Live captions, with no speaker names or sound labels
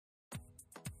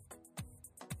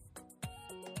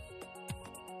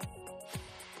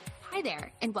Hi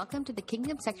there, and welcome to the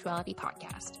Kingdom Sexuality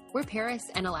Podcast. We're Paris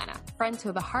and Alana, friends who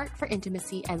have a heart for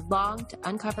intimacy and long to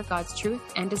uncover God's truth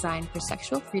and design for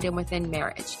sexual freedom within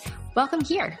marriage. Welcome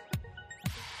here.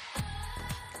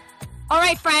 All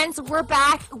right, friends, we're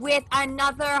back with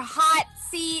another hot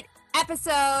seat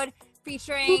episode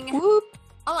featuring Whoop, whoop.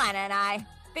 Alana and I.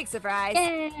 Big surprise.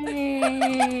 Yay!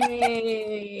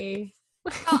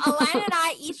 So Alana and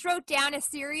I each wrote down a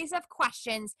series of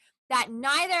questions that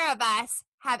neither of us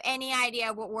have any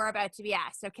idea what we're about to be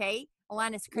asked, okay?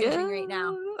 Alana's cringing right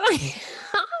now.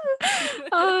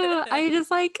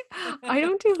 I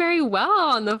don't do very well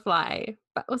on the fly,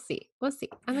 but we'll see.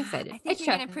 I'm excited. I think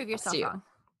you're going to prove yourself you. wrong.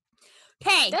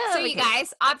 Okay, so you okay.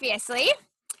 guys, obviously,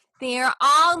 they're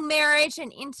all marriage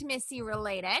and intimacy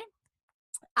related.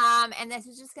 And this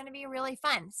is just going to be really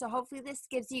fun. So hopefully this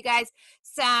gives you guys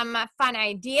some fun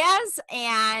ideas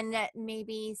and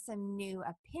maybe some new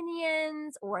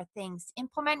opinions or things to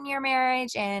implement in your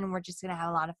marriage. And we're just going to have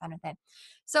a lot of fun with it.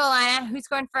 So Alana, who's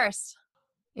going first?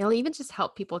 It'll even just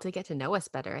help people to get to know us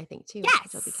better, I think, too.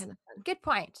 Yes. It'll be kind of fun. Good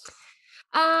point.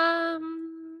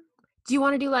 Do you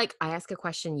want to do like I ask a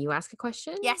question, you ask a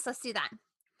question? Yes, let's do that.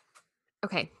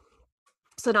 Okay.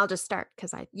 So now I'll just start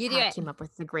because I came up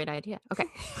with a great idea. Okay.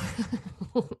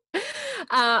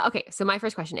 Okay. So my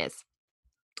first question is,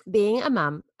 being a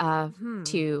mom of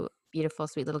two beautiful,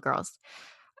 sweet little girls,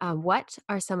 what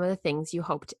are some of the things you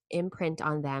hope to imprint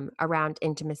on them around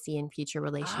intimacy and future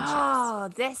relationships? Oh,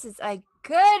 this is a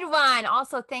good one.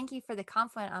 Also, thank you for the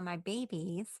compliment on my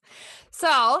babies. So,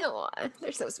 Oh,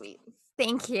 they're so sweet.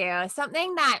 Thank you.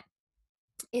 Something that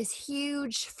is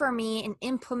huge for me in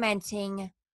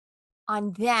implementing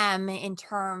on them in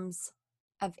terms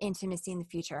of intimacy in the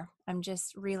future. I'm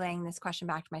just relaying this question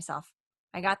back to myself.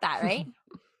 I got that, right?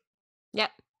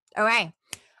 Yep. Okay.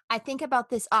 I think about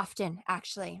this often,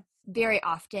 actually, very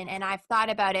often. And I've thought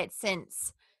about it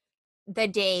since the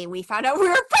day we found out we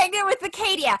were pregnant with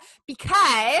Acadia,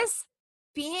 because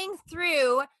being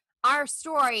through our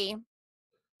story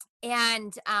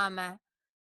and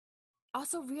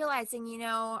also realizing,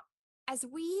 as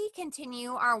we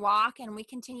continue our walk and we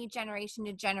continue generation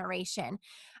to generation,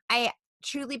 I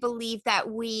truly believe that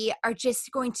we are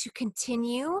just going to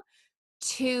continue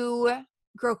to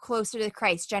grow closer to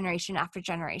Christ generation after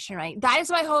generation, right? That is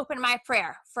my hope and my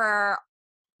prayer for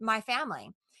my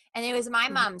family. And it was my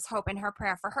mom's hope and her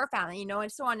prayer for her family,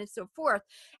 and so on and so forth.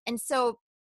 And so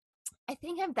I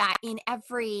think of that in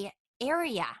every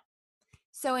area.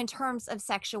 So in terms of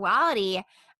sexuality,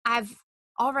 I've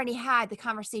already had the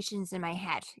conversations in my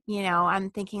head. I'm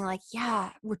thinking like,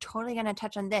 yeah, we're totally going to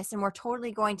touch on this and we're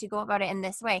totally going to go about it in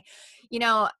this way.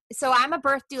 So I'm a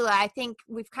birth doula. I think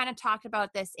we've kind of talked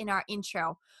about this in our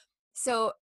intro.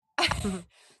 So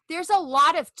there's a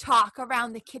lot of talk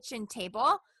around the kitchen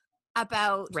table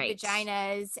about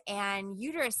vaginas and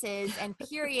uteruses and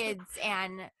periods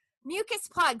and mucus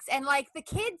plugs, and like the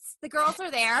girls are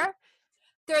there.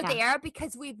 They're there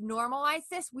because we've normalized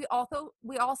this. We also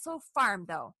farm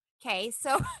though. Okay.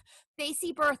 So they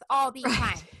see birth all the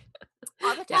time,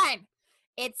 all the time.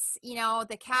 It's,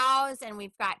 the cows, and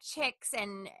we've got chicks,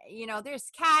 and, there's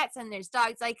cats and there's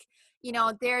dogs. Like,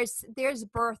 there's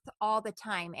birth all the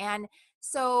time. And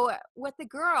so with the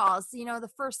girls, the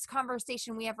first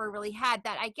conversation we ever really had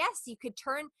that I guess you could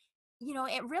turn,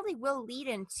 it really will lead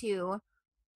into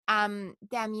them,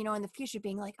 in the future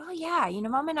being like, oh yeah,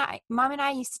 mom and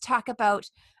I used to talk about,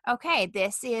 okay,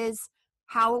 this is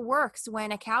how it works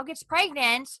when a cow gets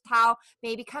pregnant, how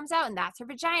baby comes out, and that's her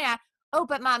vagina. Oh,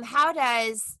 but mom, how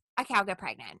does a cow get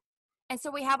pregnant? And so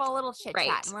we have a little chit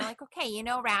chat, and we're like, okay,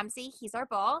 Ramsey, he's our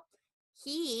bull.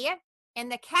 He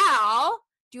and the cow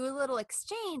do a little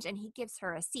exchange, and he gives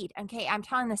her a seed. Okay, I'm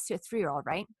telling this to a 3-year-old,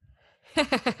 right?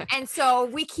 And so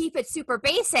we keep it super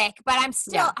basic, but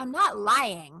I'm not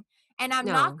lying, and I'm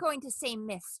not going to say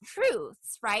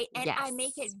mistruths, right? And I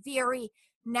make it very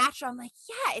natural. I'm like,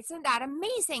 yeah, isn't that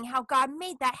amazing how God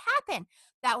made that happen?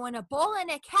 That when a bull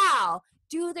and a cow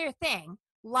do their thing,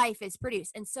 life is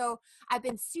produced. And so I've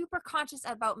been super conscious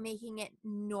about making it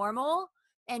normal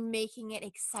and making it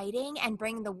exciting and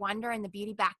bringing the wonder and the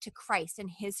beauty back to Christ and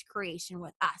his creation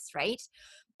with us, right?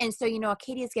 And so,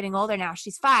 Acadia is getting older now.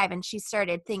 She's 5, and she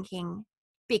started thinking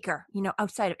bigger,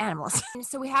 outside of animals. And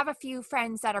so we have a few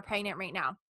friends that are pregnant right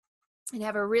now. And I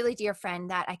have a really dear friend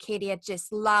that Acadia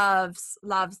just loves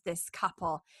this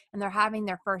couple, and they're having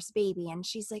their first baby. And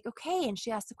she's like, okay. And she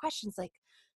asks the questions like,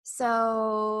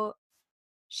 so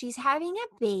she's having a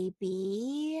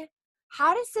baby.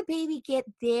 How does the baby get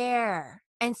there?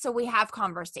 And so we have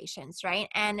conversations, right?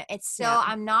 And it's still,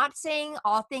 I'm not saying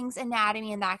all things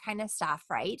anatomy and that kind of stuff,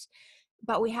 right?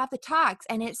 but we have the talks,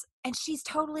 and she's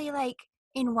totally like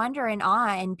in wonder and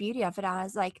awe and beauty of it. I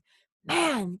was like,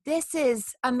 man, this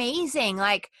is amazing.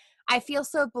 Like, I feel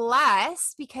so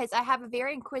blessed because I have a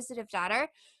very inquisitive daughter,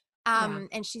 Yeah.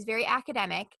 and she's very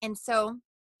academic. And so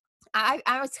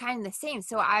I was kind of the same.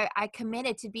 So I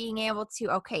committed to being able to,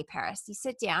 okay, Paris, you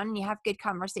sit down and you have good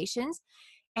conversations.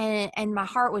 And my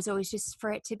heart was always just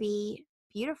for it to be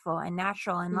beautiful and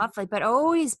natural and Mhm. lovely, but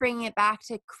always bringing it back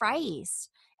to Christ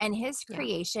and his Yeah.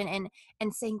 creation,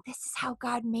 and saying, this is how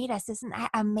God made us. Isn't that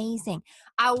amazing?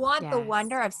 I want the Yes.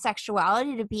 wonder of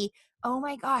sexuality to be, oh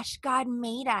my gosh, God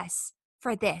made us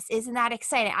for this. Isn't that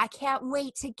exciting? I can't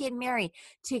wait to get married,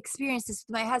 to experience this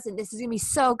with my husband. This is going to be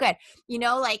so good.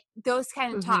 Like those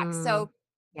kind of talks. Mhm. So,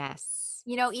 Yes.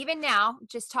 even now,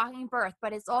 just talking birth,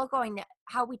 but it's all going to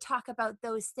how we talk about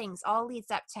those things all leads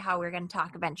up to how we're going to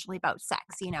talk eventually about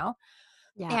sex.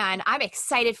 Yeah. And I'm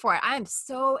excited for it. I'm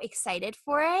so excited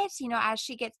for it.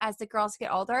 As the girls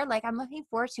get older, like I'm looking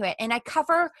forward to it. And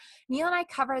Neil and I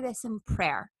cover this in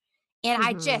prayer. And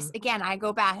I just, Mhm. again, I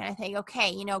go back and I think,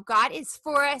 okay, God is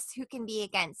for us. Who can be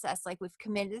against us? Like we've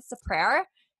committed this to prayer.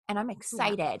 And I'm Yeah.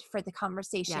 excited for the Yeah.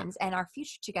 conversations and our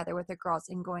future together with the girls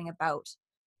and going about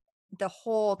the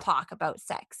whole talk about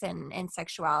sex and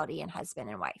sexuality and husband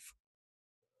and wife.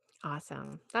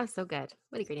 Awesome. That was so good.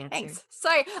 What a great answer. Thanks.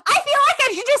 Sorry. I feel like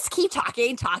I should just keep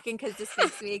talking because this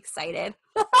makes me excited.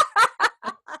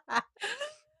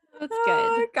 That's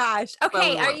Oh good. gosh. Well,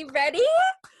 Okay, we are won't. you ready?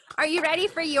 Are you ready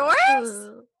for yours?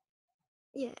 Uh,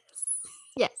 yes.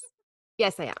 Yes.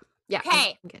 Yes, I am. Yeah, I'm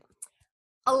Okay, good.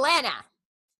 Alana,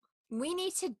 we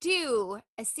need to do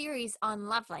a series on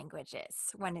love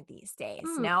languages one of these days,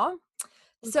 Mm, no?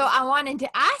 So okay. I wanted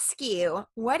to ask you,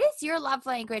 what is your love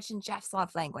language and Jeff's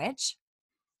love language?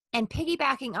 And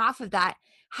piggybacking off of that,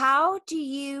 how do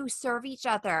you serve each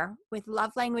other with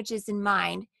love languages in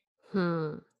mind?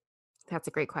 Hmm. That's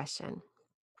a great question.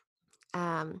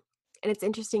 And it's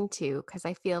interesting too, because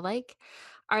I feel like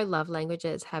our love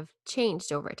languages have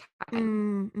changed over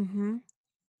time, Mm-hmm.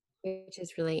 which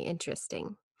is really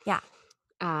interesting. Yeah.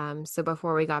 So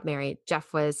before we got married,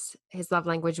 his love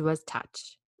language was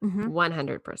touch, Mm-hmm.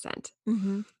 100%.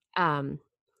 Mm-hmm. Um,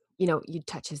 you'd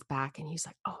touch his back and he's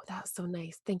like, "Oh, that was so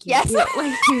nice. Thank you." Yes.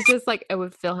 Like he's just like, it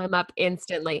would fill him up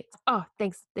instantly. "Oh,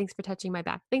 thanks. Thanks for touching my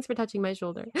back. Thanks for touching my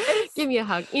shoulder. Yes. Give me a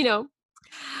hug."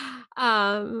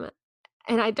 Um,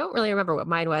 and I don't really remember what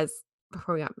mine was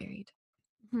before we got married.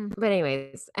 Mhm. But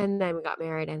anyways, and then we got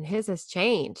married and his has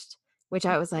changed, which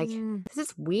I was like, Mm. "This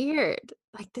is weird.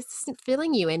 Like, this isn't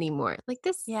feeling you anymore. Like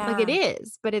it Yeah.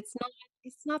 is, but it's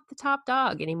not the top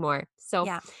dog anymore." So,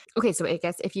 Yeah. okay, so I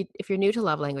guess if you're new to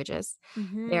love languages,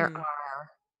 there Mm-hmm.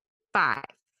 are 5.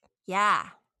 Yeah.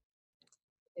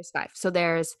 There's 5. So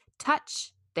there's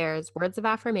touch, there's words of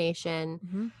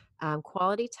affirmation, Mm-hmm.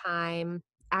 quality time,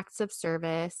 acts of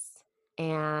service,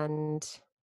 and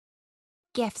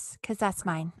Gifts, because that's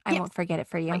mine. I won't gifts. forget it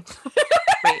for you. Right.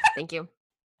 Right. Thank you.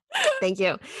 Thank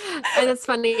you. And it's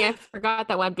funny, I forgot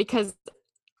that one because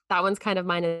that one's kind of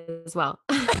mine as well.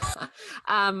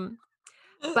 Um,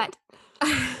 but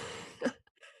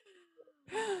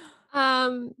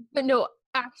but no,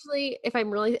 actually, if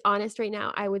I'm really honest right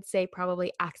now, I would say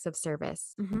probably acts of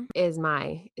service Mm-hmm. is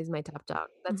my top dog.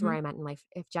 That's where Mm-hmm. I'm at in life.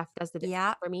 If Jeff does the dishes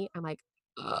Yeah. for me, I'm like,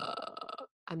 "Ugh,"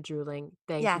 I'm drooling.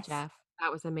 Thank you, Yes. Jeff.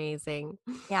 That was amazing.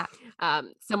 Yeah.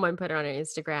 Someone put it on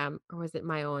Instagram, or was it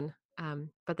my own?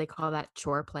 But they call that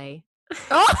chore play.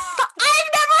 Oh, I've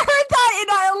never heard that and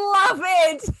I love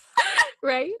it.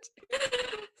 Right?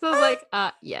 So I was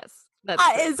like, yes, that's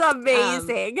That true. is Um,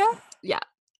 amazing. yeah.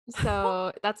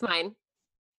 So that's mine.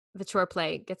 The chore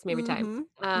play gets me every time.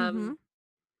 Mm-hmm. Mm-hmm. Um,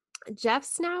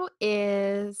 Jeff's now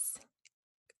is,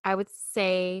 I would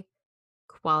say,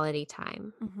 quality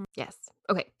time. Mm-hmm. Yes.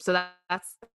 Okay. So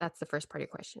that's the first part of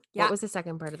your question. What Yeah. was the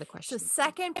second part of the So question?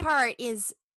 second part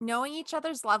is knowing each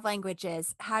other's love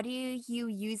languages. How do you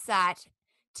use that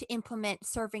to implement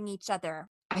serving each other?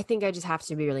 I think I just have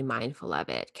to be really mindful of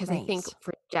it because I think Right.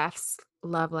 for Jeff's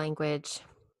love language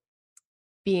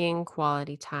being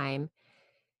quality time,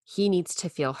 he needs to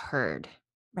feel heard.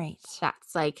 Right.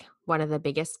 That's, like, one of the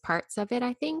biggest parts of it,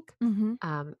 I think, Mm-hmm.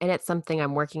 and it's something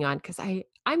I'm working on because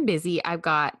I'm busy. I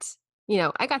got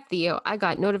Theo, I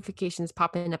got notifications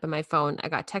popping up in my phone, I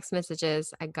got text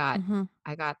messages, Mm-hmm.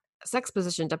 I got a sex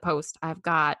position to post, I've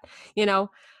got, you know,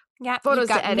 Yeah. You've photos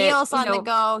to got edit, meals on the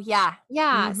go. Yeah.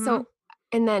 yeah, Mm-hmm. so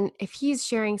and then if he's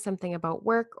sharing something about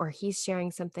work or he's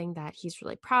sharing something that he's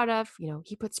really proud of,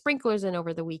 he put sprinklers in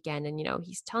over the weekend and,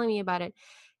 he's telling me about it,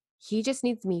 he just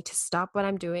needs me to stop what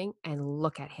I'm doing and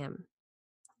look at him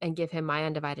and give him my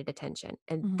undivided attention,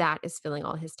 and Mm-hmm. that is filling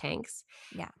all his tanks.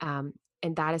 Yeah. Um,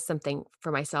 and that is something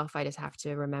for myself, I just have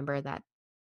to remember that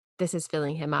this is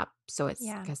filling him up, so it's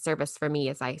Yeah. a service for me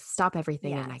as I stop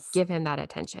everything and I Yes. give him that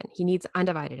attention. He needs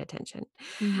undivided attention,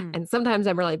 Mhm. and sometimes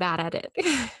I'm really bad at it.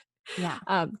 Yeah.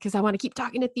 Because I wanna keep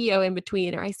talking to Theo in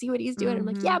between, or I see what he's doing, I'm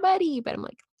like, "Yeah, Mhm. buddy," but I'm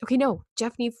like, "Okay, no,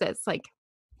 Jeff needs this," like,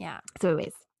 Yeah. so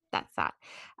anyways, that's that.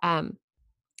 Um,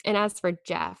 and as for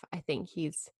Jeff, I think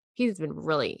he's been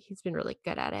really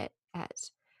good at it,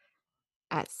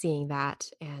 at seeing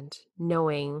that and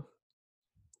knowing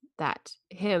that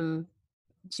him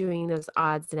doing those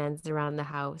odds and ends around the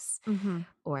house Mhm.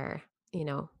 or, you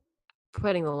know,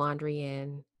 putting the laundry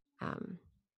in, um,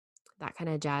 that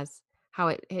kinda jazz, how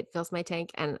it fills my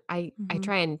tank, and I Mhm.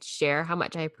 try and share how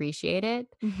much I appreciate it,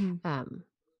 Mhm. um,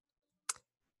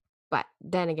 but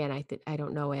then again, I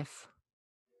don't know if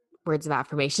words of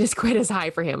affirmation is quite as high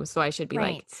for him, so I should be, like,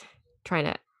 Right. trying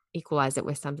to equalize it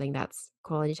with something that's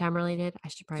quality time related. I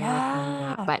should probably work on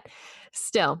that, Yeah. but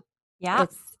still, Yeah.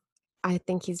 it's I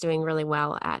think he's doing really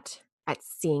well at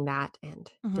seeing that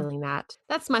and Mhm. feeling that.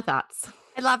 That's my thoughts.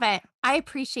 I love it. I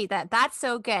appreciate that. That's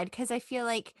so good because I feel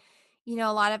like, a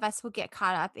lot of us will get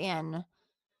caught up in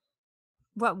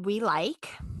what we like.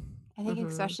 I think Mhm.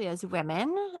 especially as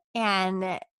women,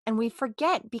 and we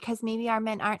forget because maybe our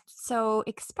men aren't so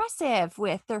expressive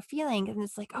with their feelings, and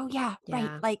it's like, "Oh, yeah, right,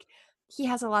 Yeah. like, he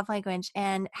has a love language,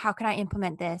 and how can I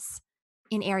implement this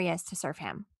in areas to serve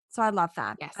him?" So I love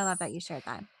that. I love that Yes. you shared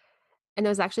that. And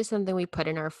there was actually something we put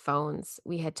in our phones.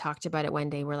 We had talked about it one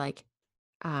day. We're like,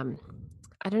 um,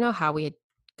 I don't know how we had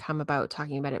come about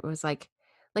talking about it. It was like,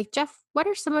 Jeff, what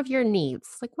are some of your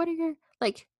needs? Like, what are your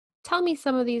like? Tell me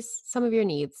some of your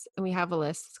needs. And we have a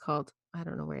list. It's called, I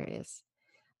don't know where it is.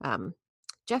 Um,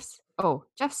 Jeff's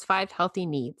 5 healthy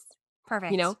needs. You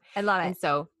Perfect. know, I love and it.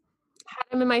 so I had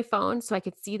them in my phone so I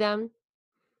could see them.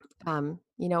 You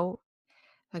know,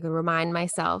 I could remind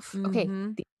myself, okay,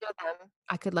 Mhm. these are them.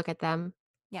 I could look at them.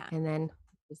 Yeah. And then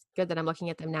it's good that I'm looking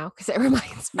at them now because it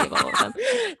reminds me of all of them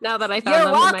now that I found You're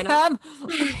them in my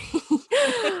notes.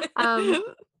 welcome. Um,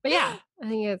 but yeah, I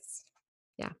think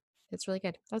yeah, it's really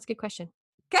good. That was a good question.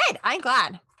 Good, I'm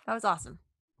glad. That was awesome.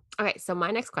 Okay, so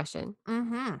my next question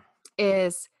Mhm.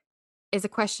 is is a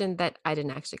question that I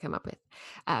didn't actually come up with.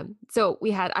 So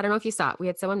we had, I don't know if you saw it, we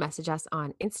had someone message us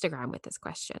on Instagram with this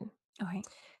question. Okay.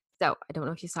 So I don't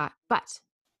know if you saw it, but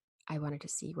I wanted to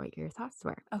see what your thoughts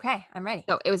were. Okay, I'm ready.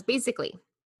 So it was basically,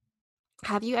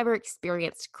 have you ever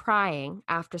experienced crying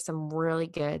after some really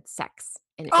good sex?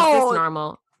 And is this Oh, normal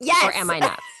or am yes. I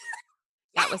nuts?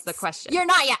 That was the Yes. question. You're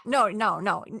not yet. No, no,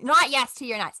 no. Not yes to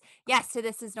you're nuts. Yes to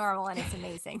this is normal and it's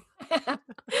amazing.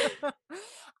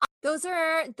 Those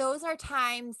are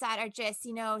times that are just,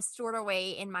 stored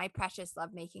away in my precious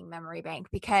lovemaking memory bank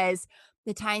because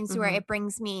the times where Mhm. it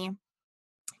brings me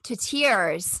to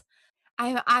tears,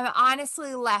 I'm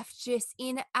honestly left just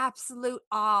in absolute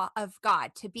awe of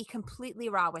God, to be completely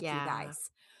raw with you Yeah. guys.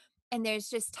 And there's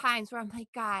just times where I'm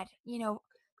like, God,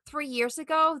 3 years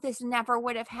ago, this never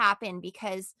would have happened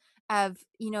because of,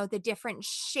 the different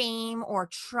shame or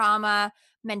trauma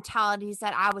mentalities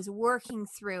that I was working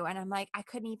through. And I'm like, I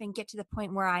couldn't even get to the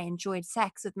point where I enjoyed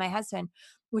sex with my husband,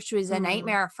 which was a Mm.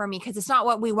 nightmare for me because it's not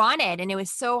what we wanted. And it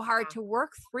was so hard Yeah. to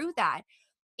work through that.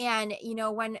 And,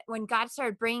 when God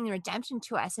started bringing redemption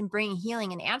to us and bringing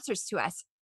healing and answers to us,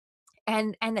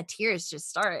 and the tears just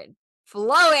started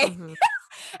flowing. Mhm.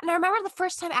 And I remember the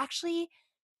first time actually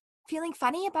feeling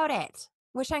funny about it,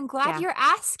 which I'm glad Yeah. you're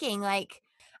asking. Like,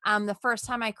 the first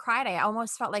time I cried, I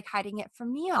almost felt like hiding it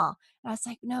from Neil. And I was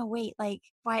like, no, wait, like,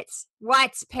 what?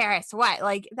 What, Paris? What?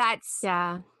 Like,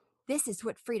 Yeah. this is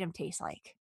what freedom tastes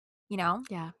like, you know?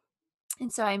 Yeah.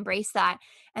 And so I embrace that.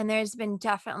 And there's been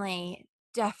definitely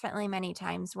many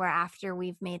times where after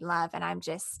we've made love and I'm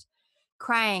just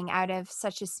crying out of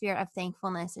such a spirit of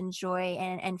thankfulness and joy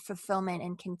and fulfillment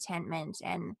and contentment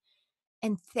and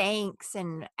thanks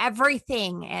and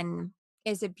everything and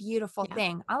is a beautiful Yeah.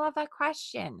 thing. I love that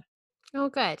question. Oh,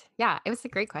 good. Yeah, it was a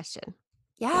great question.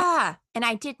 Yeah. Yeah. And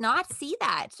I did not see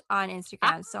that on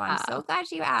Instagram. So I'm so Ah.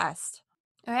 glad you asked.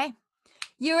 Okay.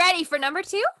 You ready for number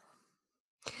two?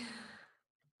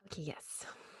 Okay, yes.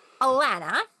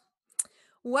 Alana,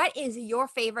 what is your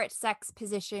favorite sex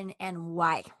position and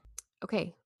why?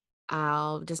 Okay.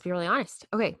 I'll just be really honest.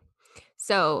 Okay.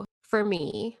 So, for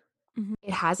me, Mhm.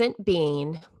 it hasn't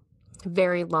been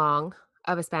very long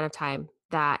of a span of time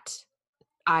that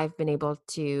I've been able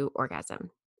to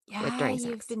orgasm with Yeah, during you've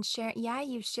sex. been sharing. Yeah,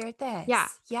 you've shared Yeah.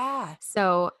 this. Yeah.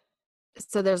 So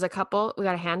there's a couple, we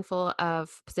got a handful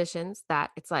of positions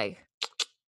that it's like,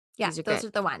 Yeah. these are Those good.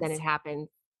 are the Then ones. it happens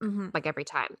Mm-hmm. like every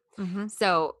time. Mm-hmm.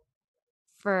 So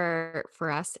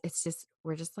For us, it's just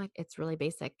we're just like it's really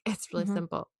basic. It's really Mhm.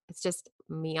 simple. It's just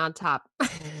me on top.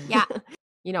 Yeah.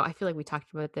 I feel like we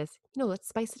talked about this. Let's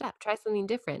spice it up, try something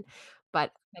different.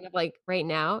 But kind of like right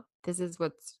now, this is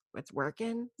what's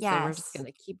working. So we're just Yes.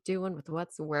 gonna keep doing with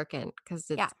what's working because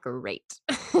Yeah. it's great.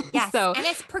 Yes, So and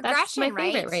it's that's my progression,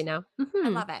 favorite right? right now. I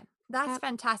love it. That's Yep.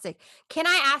 fantastic. Can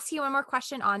I ask you one more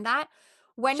question on that?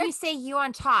 When Sure. you say you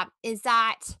on top, is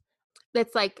that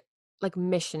It's like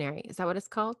missionary. Is that what it's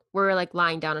called? We're like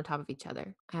lying down on top of each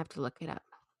other. I have to look it up.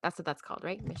 That's what that's called,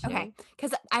 right? okay? Missionary?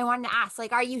 Because I wanted to ask,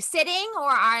 like, are you sitting or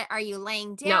are you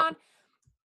laying No, down?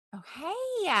 Okay,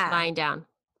 yeah. lying down.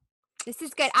 This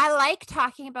is good. I like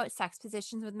talking about sex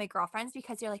positions with my girlfriends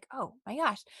because you're like, "Oh my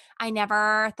gosh, I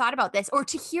never thought about this." Or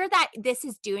to hear that this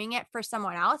is doing it for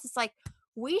someone else, it's like,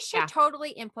 we should Yeah.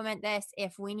 totally implement this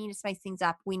if we need to spice things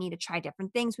up. We need to try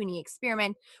different things. We need to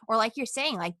experiment. Or like you're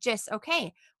saying, like just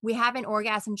okay, we haven't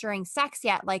orgasm during sex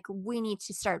yet. Like we need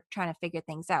to start trying to figure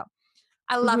things out.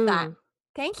 I love that. Mhm.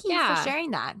 Thank you for Yeah.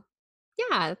 sharing that.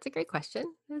 Yeah, that's a great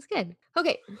question. That's good.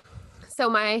 Okay. So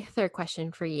my third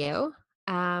question for you,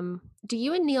 do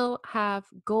you and Neil have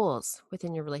goals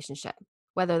within your relationship?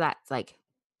 Whether that's like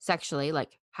sexually,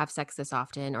 like have sex this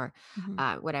often or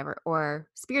Mhm. whatever, or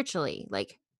spiritually,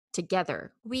 like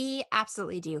together. We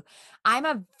absolutely do. I'm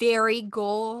a very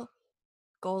goalie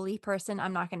person.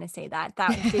 I'm not gonna say that.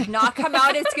 That did not come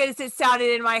out as good as it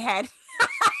sounded in my head.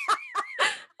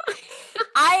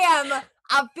 I am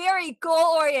a very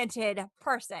goal-oriented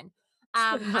person.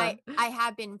 Uh-huh. I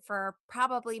have been for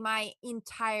probably my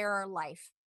entire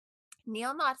life.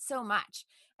 Neil, not so much.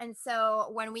 And so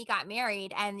when we got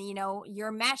married and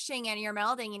you're meshing and you're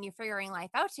melding and you're figuring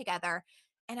life out together.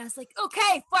 And I was like,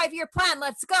 okay, 5-year plan,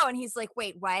 let's go. And he's like,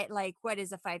 wait, what? Like, what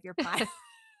is a 5-year plan?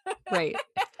 Right.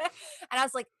 And I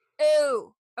was like,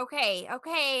 "Oh, okay,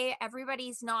 okay,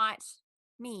 everybody's not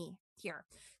me here."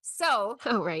 So,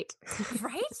 Oh, right.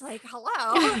 right? Like,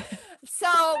 hello. So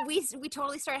we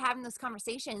totally started having those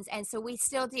conversations, and so we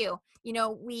still do.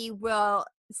 We will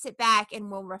sit back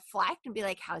and we'll reflect and be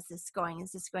like, "How's this going?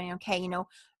 Is this going okay?"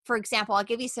 For example, I'll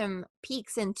give you some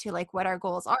peeks into like what our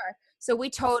goals are. So we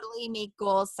totally make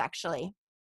goals sexually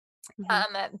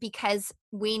Hmm. because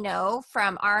we know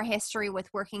from our history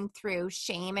with working through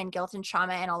shame and guilt and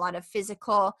trauma and a lot of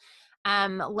physical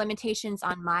limitations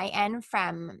on my end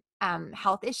from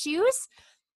health issues,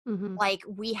 Hmm. like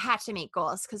we had to make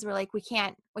goals because we're like we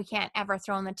can't ever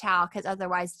throw in the towel because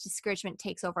otherwise discouragement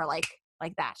takes over like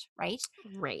that, right?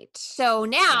 Right. So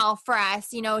Yeah. now for us,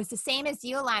 it's the same as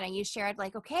you, Alana. You shared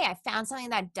like, okay, I found something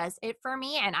that does it for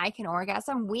me and I can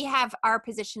orgasm. We have our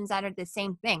positions that are the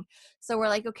same thing. So we're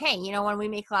like, okay, when we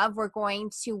make love, we're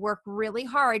going to work really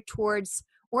hard towards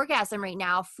orgasm right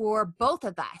now for both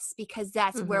of us because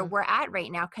that's where Hmm. we're at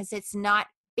right now because it's not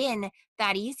been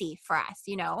that easy for us.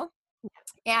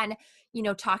 And,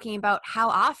 talking about how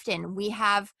often we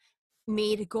have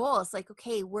made goals like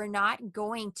okay, we're not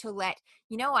going to let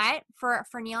what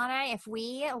for Neil and I, if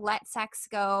we let sex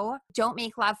go, don't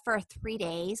make love for 3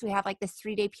 days, we have like this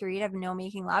 3-day period of no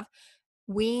making love,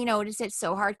 we notice it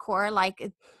so hardcore,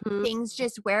 like things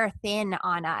just wear thin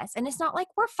on us, and it's not like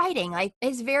we're fighting, like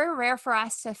it's very rare for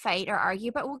us to fight or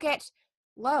argue, but we'll get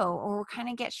low or we'll kind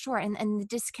of get short and the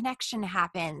disconnection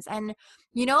happens, and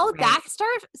Right. that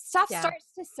stuff Yeah. starts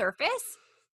to surface,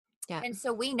 Yeah. and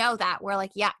so we know that. We're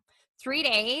like, yeah, 3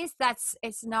 days,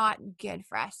 it's not good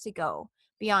for us to go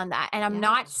beyond that. And I'm Yeah.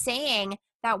 not saying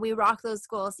that we rock those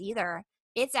goals either.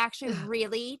 It's actually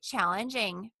really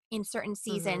challenging in certain Hmm.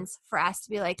 seasons for us to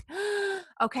be like,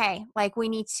 okay, like we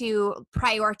need to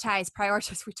prioritize.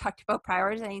 We talked about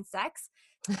prioritizing sex,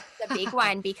 the big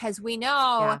one, because we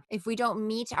know Yeah. if we don't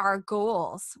meet our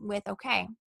goals with okay,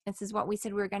 this is what we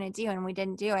said we were going to do and we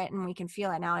didn't do it and we can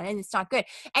feel it now and it's not good,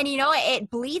 and it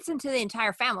bleeds into the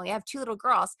entire family. I have 2 little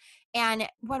girls, and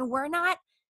when we're not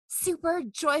super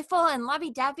joyful and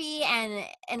lovey-dovey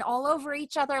and all over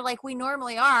each other like we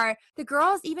normally are, the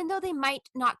girls, even though they might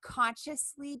not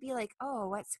consciously be like, oh,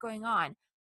 what's going on,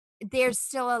 there's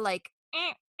still a like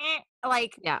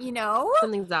like Yeah.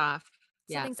 Something's off.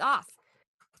 Yeah. something's off.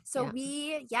 So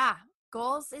Yeah. yeah,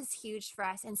 goals is huge for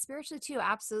us, and spiritually too,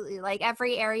 absolutely. Like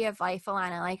every area of life,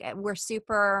 Alana, like we're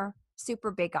super,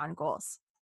 super big on goals.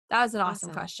 That was an awesome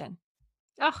Awesome. question.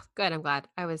 Oh, good. I'm glad.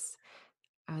 I was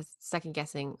second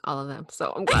guessing all of them,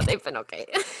 so I'm glad they've been okay.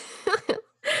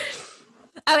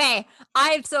 Okay,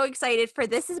 I'm so excited for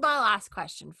this. Is my last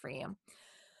question for you.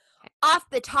 Off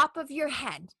the top of your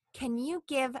head, can you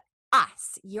give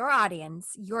us, your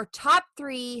audience, your top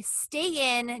 3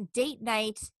 stay in date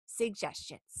night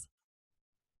suggestions?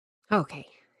 Okay,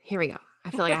 here we go.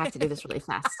 I feel like I have to do this really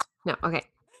fast. No, okay.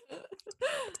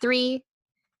 3,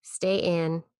 stay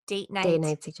in. Date Date night.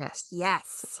 night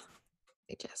Yes.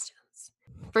 suggestions.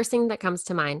 First thing that comes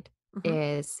to mind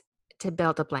Mhm. is to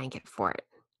build a blanket fort.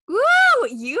 Woo!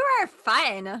 You are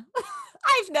fun.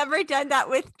 I've never done that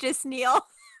with just Neil.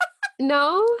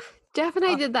 No, Jeff and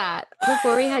I Oh, did that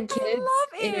before we had kids I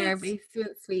in love our it.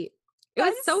 basement suite. It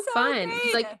was That's so so fun.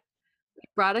 It's like great. we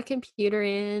brought a computer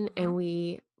in Mhm. and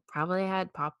we probably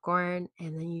had popcorn,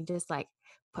 and then you just like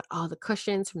put all the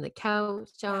cushions from the couch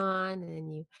Yeah, on, and then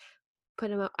you put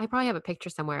them up. I probably have a picture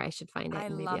somewhere. I should find it I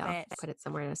and maybe love I'll it. put it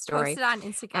somewhere in a Post story. it on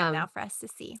Instagram now Um, for us to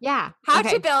see. yeah. How to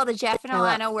Okay. build a Jeff and I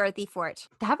love Alana worthy fort.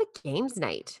 to have a games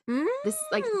night. This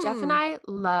like Jeff and Mm. I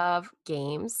love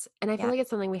games, and I feel Yeah. like it's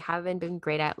something we haven't been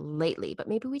great at lately, but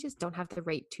maybe we just don't have the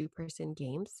right two-person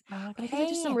games. But I feel like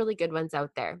there's some Okay. really good ones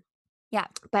out there. Yeah.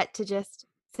 But to just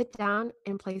sit down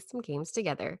and play some games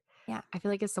together, Yeah. I feel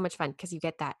like it's so much fun because you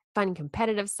get that fun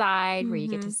competitive side where you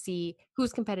get to Mhm. see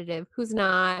who's competitive, who's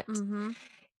not. Mhm.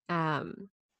 Um,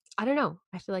 I don't know.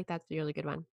 I feel like that's a really good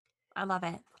one. I love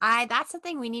it. That's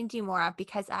something we need to do more of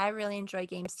because I really enjoy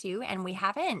games too, and we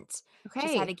haven't just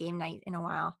had a Okay. game night in a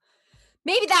while.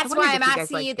 Maybe I that's wondered why I'm if you guys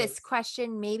asking like you this games.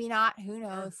 question. Maybe not. Who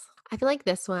Yeah. knows? I feel like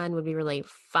this one would be really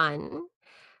fun.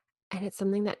 And it's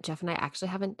something that Jeff and I actually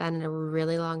haven't done in a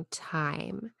really long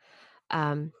time.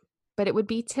 Um, but it would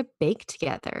be to bake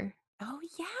together, Oh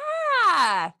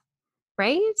yeah.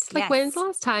 right? Like, when's the Yes.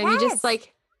 last time you just Yes.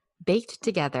 like baked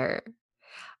together?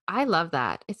 I love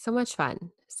that. It's so much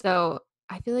fun. So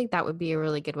I feel like that would be a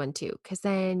really good one too, because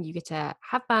then you get to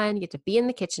have fun, you get to be in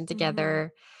the kitchen Mhm.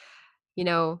 together,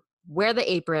 wear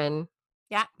the apron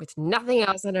Yeah. with nothing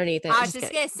else underneath it. I was Just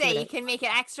just kidding. gonna Do say you it. can make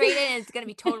it X-rated and it's gonna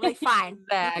be totally fine. You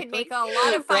can make Exactly. a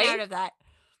lot of fun Right? out of that.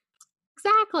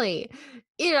 Exactly.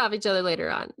 Eat it off each other later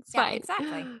on. It's Yeah, fine.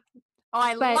 exactly. Oh,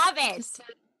 I But love it. just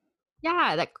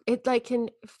yeah, that it like can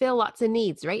fill lots of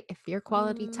needs, right? If your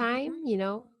quality time,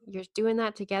 Mhm. you're doing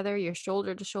that together, you're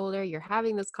shoulder to shoulder, you're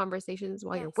having those conversations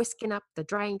while you're Yes. whisking up the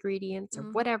dry ingredients or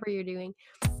Mhm. whatever you're doing.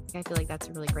 Like, I feel like that's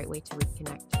a really great way to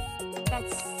reconnect.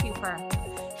 That's super.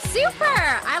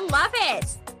 Super! I love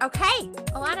it. Okay,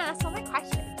 Alana, that's all my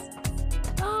questions.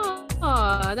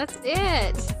 Oh, that's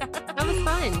it. That was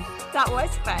fun. That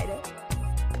was fun.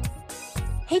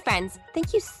 Hey friends,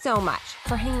 thank you so much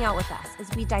for hanging out with us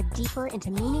as we dive deeper into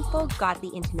meaningful, godly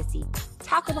intimacy,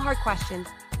 tackle the hard questions,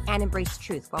 and embrace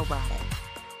truth while we're at it.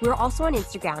 We're also on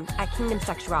Instagram at Kingdom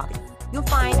Sexuality. You'll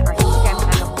find our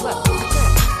Instagram handle below.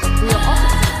 We will also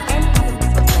see any other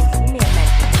resource links we may have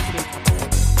mentioned in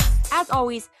today's episode. As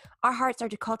always, our hearts are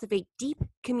to cultivate deep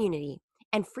community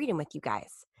and freedom with you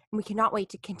guys, and we cannot wait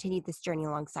to continue this journey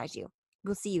alongside you.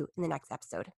 We'll see you in the next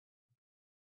episode.